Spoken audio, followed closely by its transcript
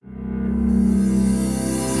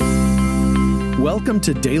Welcome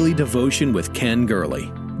to Daily Devotion with Ken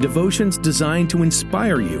Gurley. Devotions designed to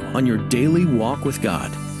inspire you on your daily walk with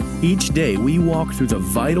God. Each day we walk through the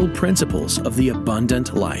vital principles of the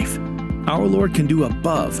abundant life. Our Lord can do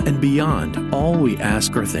above and beyond all we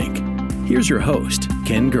ask or think. Here's your host,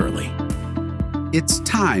 Ken Gurley. It's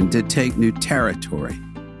time to take new territory.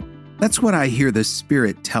 That's what I hear the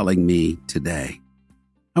Spirit telling me today.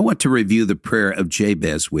 I want to review the prayer of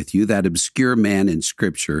Jabez with you, that obscure man in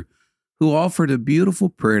Scripture who offered a beautiful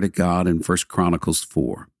prayer to God in 1 Chronicles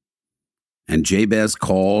 4. And Jabez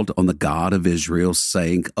called on the God of Israel,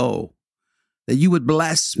 saying, "Oh, that you would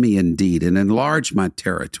bless me indeed and enlarge my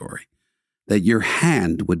territory, that your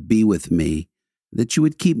hand would be with me, that you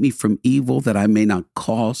would keep me from evil, that I may not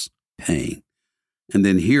cause pain." And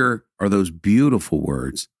then here are those beautiful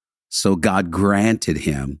words. So God granted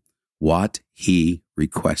him what he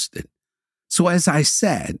requested. So as I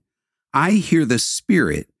said, I hear the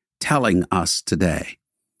Spirit telling us today,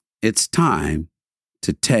 it's time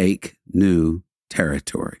to take new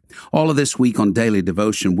territory. All of this week on Daily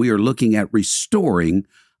Devotion, we are looking at restoring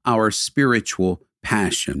our spiritual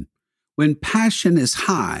passion. When passion is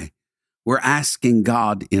high, we're asking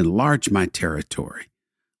God, enlarge my territory.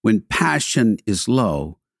 When passion is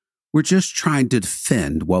low, we're just trying to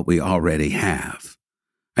defend what we already have.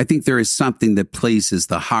 I think there is something that pleases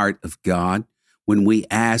the heart of God when we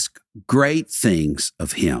ask great things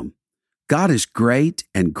of him. God is great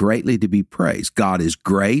and greatly to be praised. God is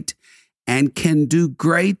great and can do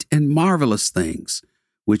great and marvelous things,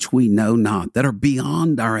 which we know not, that are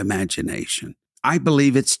beyond our imagination. I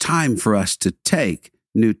believe it's time for us to take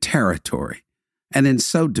new territory. And in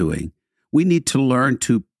so doing, we need to learn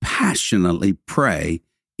to passionately pray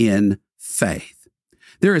in faith.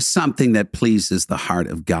 There is something that pleases the heart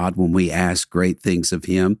of God when we ask great things of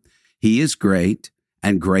him. He is great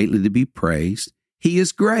and greatly to be praised. He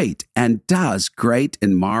is great and does great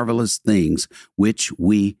and marvelous things which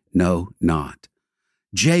we know not.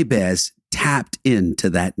 Jabez tapped into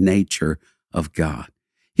that nature of God.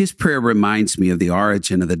 His prayer reminds me of the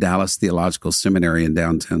origin of the Dallas Theological Seminary in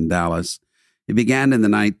downtown Dallas. It began in the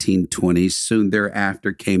 1920s. Soon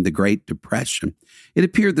thereafter came the Great Depression. It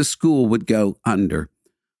appeared the school would go under.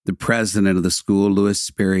 The president of the school, Lewis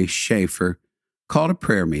Sperry Chafer, called a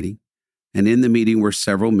prayer meeting, and in the meeting were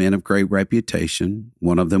several men of great reputation.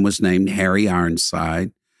 One of them was named Harry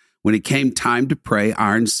Ironside. When it came time to pray,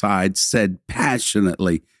 Ironside said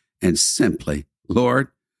passionately and simply, "Lord,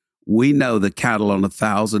 we know the cattle on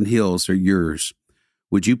 1,000 hills are yours.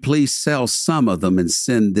 Would you please sell some of them and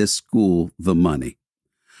send this school the money?"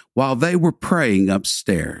 While they were praying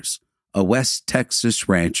upstairs, a West Texas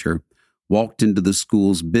rancher walked into the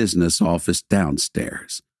school's business office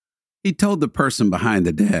downstairs. He told the person behind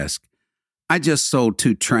the desk, "I just sold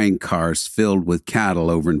 2 train cars filled with cattle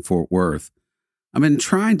over in Fort Worth. I've been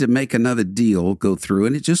trying to make another deal go through,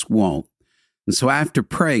 and it just won't. And so after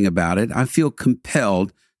praying about it, I feel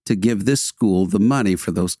compelled to give this school the money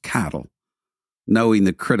for those cattle." Knowing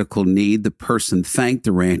the critical need, the person thanked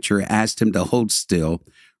the rancher, asked him to hold still,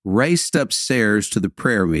 raced upstairs to the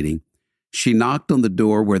prayer meeting. She knocked on the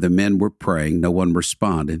door where the men were praying. No one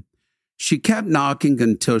responded. She kept knocking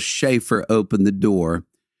until Chafer opened the door.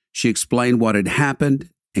 She explained what had happened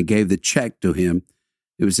and gave the check to him.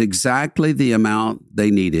 It was exactly the amount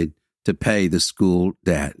they needed to pay the school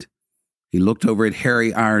debt. He looked over at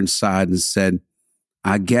Harry Ironside and said,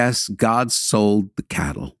 "I guess God sold the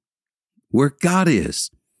cattle." Where God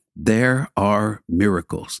is, there are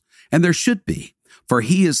miracles, and there should be, for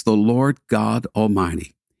he is the Lord God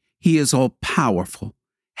Almighty. He is all-powerful.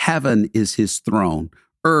 Heaven is his throne.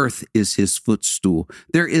 Earth is his footstool.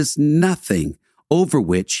 There is nothing over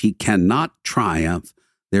which he cannot triumph.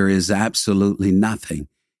 There is absolutely nothing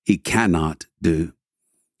he cannot do.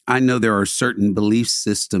 I know there are certain belief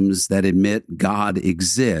systems that admit God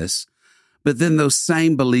exists, but then those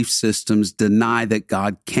same belief systems deny that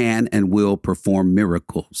God can and will perform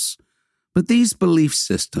miracles. But these belief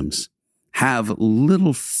systems have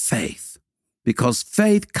little faith, because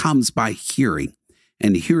faith comes by hearing,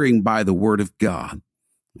 and hearing by the word of God.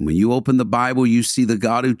 When you open the Bible, you see the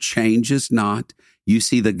God who changes not. You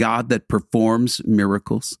see the God that performs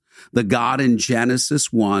miracles. The God in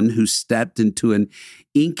Genesis 1 who stepped into an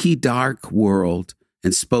inky dark world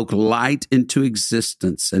and spoke light into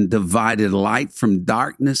existence and divided light from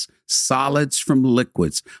darkness, solids from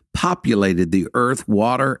liquids, populated the earth,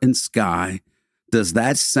 water, and sky. Does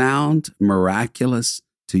that sound miraculous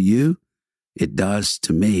to you? It does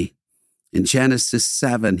to me. In Genesis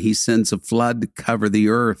 7, he sends a flood to cover the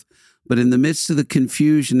earth, but in the midst of the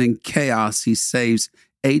confusion and chaos, he saves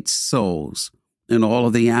 8 souls in all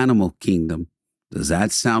of the animal kingdom. Does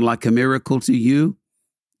that sound like a miracle to you?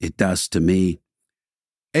 It does to me.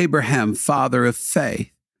 Abraham, father of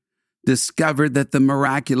faith, discovered that the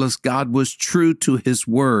miraculous God was true to his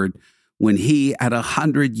word when he, at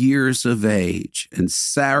 100 years of age, and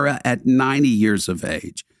Sarah at 90 years of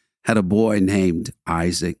age, had a boy named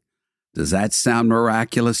Isaac. Does that sound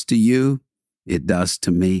miraculous to you? It does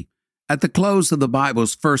to me. At the close of the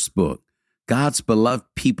Bible's first book, God's beloved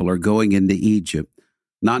people are going into Egypt.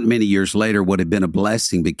 Not many years later, what had been a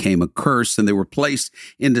blessing became a curse, and they were placed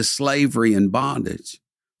into slavery and bondage.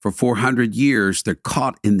 For 400 years, they're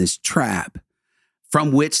caught in this trap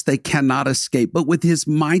from which they cannot escape. But with his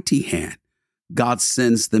mighty hand, God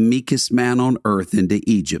sends the meekest man on earth into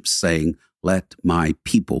Egypt, saying, "Let my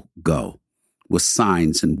people go." With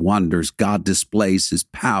signs and wonders, God displays his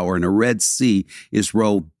power, and a Red Sea is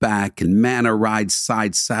rolled back, and manna rides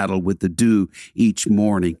side saddle with the dew each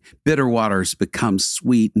morning. Bitter waters become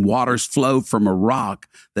sweet, and waters flow from a rock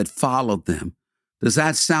that followed them. Does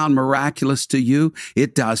that sound miraculous to you?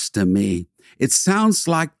 It does to me. It sounds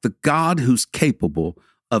like the God who's capable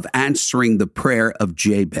of answering the prayer of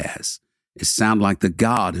Jabez. It sounds like the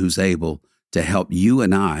God who's able to help you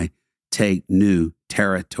and I take new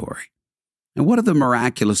territory. And what of the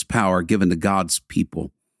miraculous power given to God's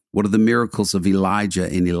people? What are the miracles of Elijah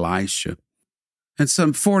and Elisha? And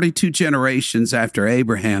some 42 generations after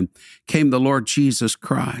Abraham came the Lord Jesus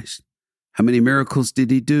Christ. How many miracles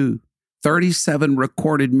did he do? 37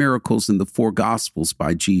 recorded miracles in the 4 Gospels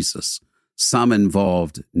by Jesus. Some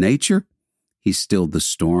involved nature. He stilled the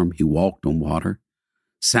storm. He walked on water.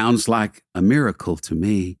 Sounds like a miracle to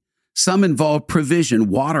me. Some involved provision,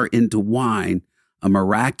 water into wine, a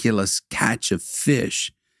miraculous catch of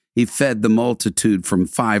fish. He fed the multitude from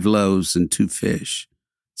 5 loaves and 2 fish.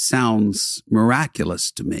 Sounds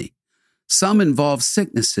miraculous to me. Some involve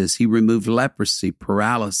sicknesses. He removed leprosy,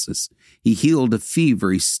 paralysis. He healed a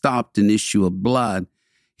fever. He stopped an issue of blood.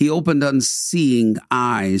 He opened unseeing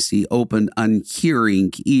eyes. He opened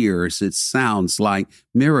unhearing ears. It sounds like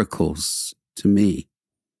miracles to me.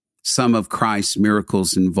 Some of Christ's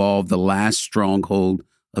miracles involve the last stronghold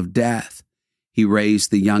of death. He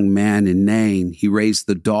raised the young man in Nain. He raised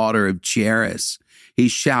the daughter of Jairus. He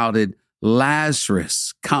shouted,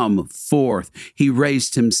 "Lazarus, come forth." He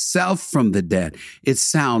raised himself from the dead. It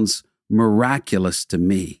sounds miraculous to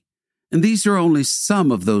me. And these are only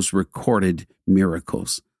some of those recorded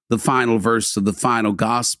miracles. The final verse of the final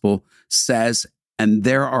gospel says, "And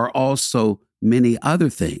there are also many other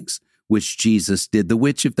things which Jesus did, the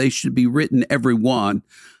which, if they should be written every one,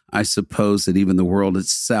 I suppose that even the world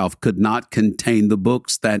itself could not contain the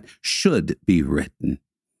books that should be written."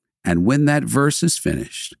 And when that verse is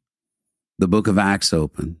finished, the book of Acts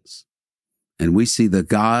opens, and we see the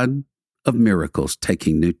God of miracles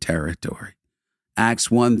taking new territory.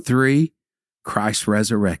 Acts 1:3, Christ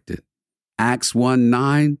resurrected. Acts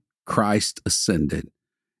 1:9, Christ ascended.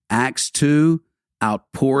 Acts 2,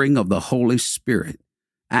 outpouring of the Holy Spirit.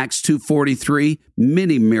 Acts 2:43,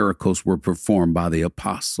 many miracles were performed by the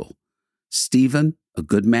apostle. Stephen, a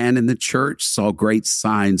good man in the church, saw great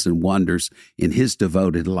signs and wonders in his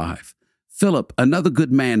devoted life. Philip, another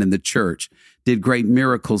good man in the church, did great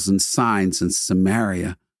miracles and signs in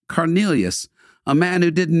Samaria. Cornelius, a man who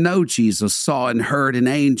didn't know Jesus, saw and heard an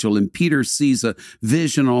angel, and Peter sees a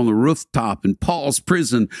vision on the rooftop, and Paul's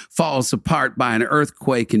prison falls apart by an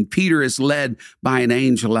earthquake, and Peter is led by an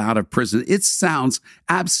angel out of prison. It sounds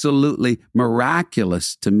absolutely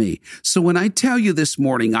miraculous to me. So when I tell you this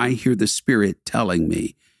morning, I hear the Spirit telling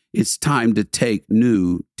me it's time to take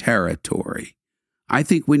new territory. I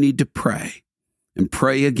think we need to pray and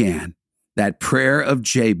pray again that prayer of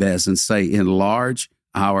Jabez and say, "Enlarge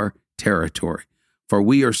our territory, for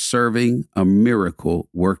we are serving a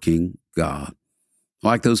miracle-working God."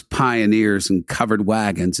 Like those pioneers in covered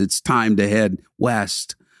wagons, it's time to head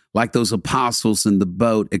west. Like those apostles in the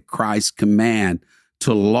boat at Christ's command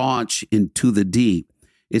to launch into the deep.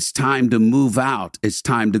 It's time to move out. It's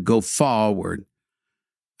time to go forward.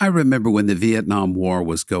 I remember when the Vietnam War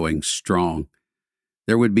was going strong,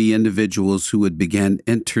 there would be individuals who would begin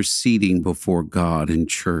interceding before God in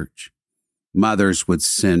church. Mothers would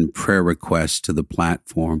send prayer requests to the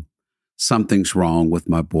platform. "Something's wrong with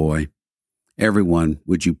my boy. Everyone,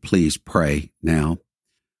 would you please pray now?"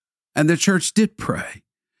 And the church did pray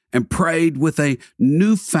and prayed with a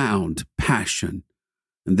newfound passion.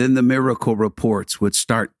 And then the miracle reports would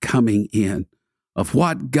start coming in of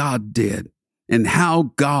what God did and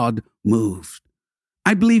how God moved.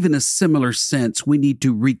 I believe in a similar sense, we need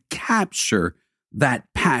to recapture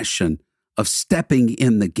that passion of stepping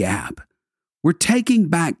in the gap. We're taking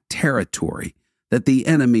back territory that the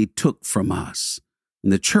enemy took from us,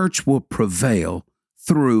 and the church will prevail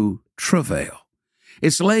through travail.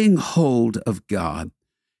 It's laying hold of God.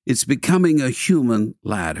 It's becoming a human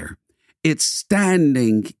ladder. It's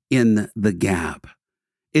standing in the gap.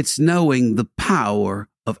 It's knowing the power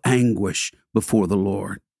of anguish before the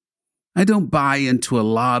Lord. I don't buy into a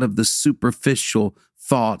lot of the superficial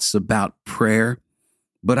thoughts about prayer,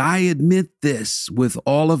 but I admit this with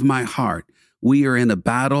all of my heart. We are in a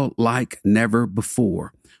battle like never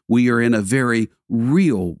before. We are in a very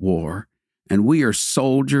real war, and we are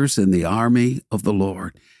soldiers in the army of the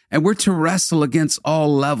Lord. And we're to wrestle against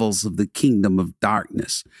all levels of the kingdom of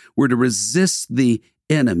darkness. We're to resist the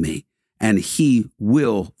enemy, and he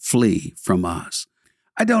will flee from us.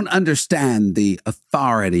 I don't understand the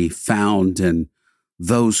authority found in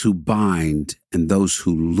those who bind and those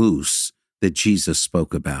who loose that Jesus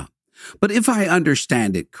spoke about. But if I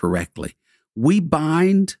understand it correctly, we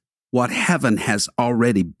bind what heaven has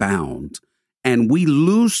already bound, and we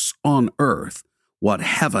loose on earth what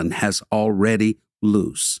heaven has already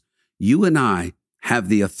loose. You and I have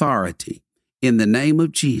the authority in the name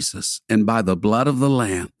of Jesus and by the blood of the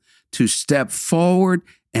Lamb to step forward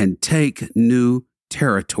and take new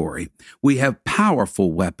territory. We have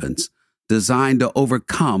powerful weapons designed to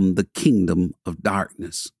overcome the kingdom of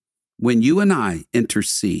darkness. When you and I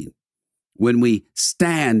intercede, when we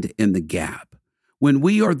stand in the gap, when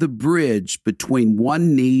we are the bridge between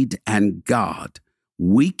one need and God,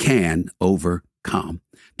 we can overcome.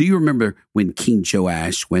 Do you remember when King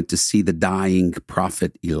Joash went to see the dying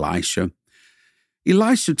prophet Elisha?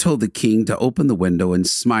 Elisha told the king to open the window and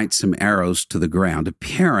smite some arrows to the ground,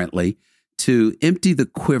 apparently to empty the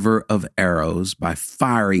quiver of arrows by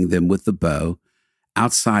firing them with the bow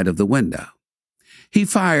outside of the window. He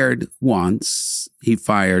fired once, he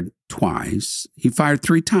fired twice, he fired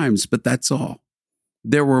 3 times, but that's all.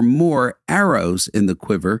 There were more arrows in the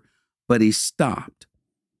quiver, but he stopped.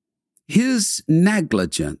 His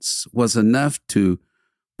negligence was enough to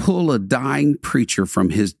pull a dying preacher from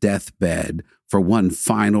his deathbed for one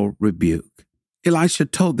final rebuke. Elisha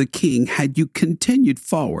told the king, had you continued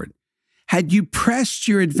forward, had you pressed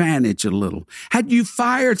your advantage a little, had you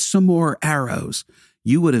fired some more arrows,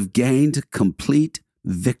 you would have gained complete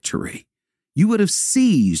victory. You would have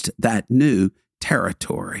seized that new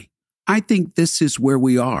territory. I think this is where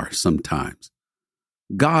we are sometimes.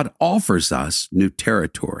 God offers us new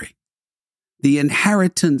territory. The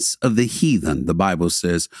inheritance of the heathen, the Bible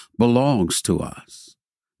says, belongs to us.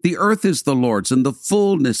 The earth is the Lord's and the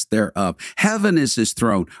fullness thereof. Heaven is his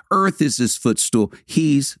throne. Earth is his footstool.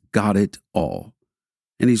 He's got it all.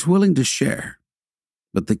 And he's willing to share.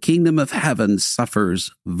 But the kingdom of heaven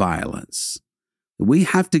suffers violence. We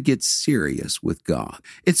have to get serious with God.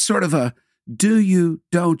 It's sort of a do you,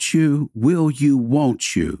 don't you, will you,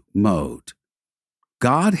 won't you mode.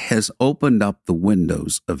 God has opened up the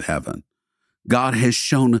windows of heaven. God has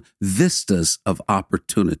shown vistas of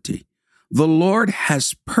opportunity. The Lord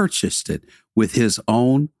has purchased it with his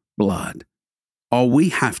own blood. All we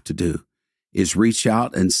have to do is reach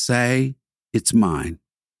out and say, it's mine.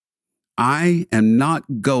 I am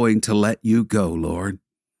not going to let you go, Lord.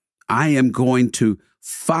 I am going to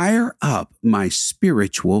fire up my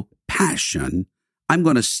spiritual passion. I'm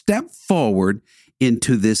going to step forward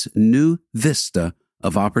into this new vista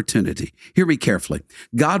of opportunity. Hear me carefully.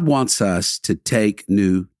 God wants us to take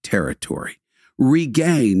new territory,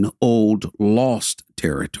 regain old lost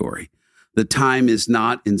territory. The time is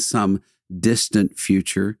not in some distant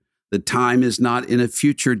future. The time is not in a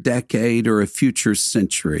future decade or a future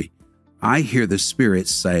century. I hear the Spirit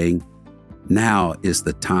saying, now is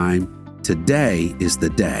the time. Today is the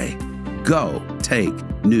day. Go take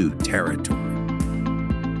new territory.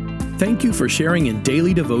 Thank you for sharing in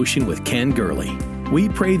Daily Devotion with Ken Gurley. We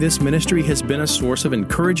pray this ministry has been a source of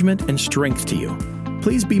encouragement and strength to you.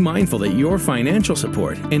 Please be mindful that your financial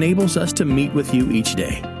support enables us to meet with you each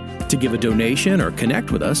day. To give a donation or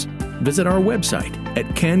connect with us, visit our website at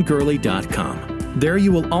kengurley.com. There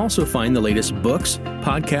you will also find the latest books,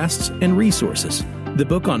 podcasts, and resources. The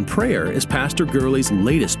book on prayer is Pastor Gurley's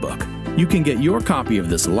latest book. You can get your copy of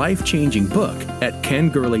this life-changing book at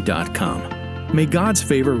kengurley.com. May God's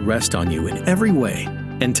favor rest on you in every way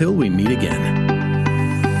until we meet again.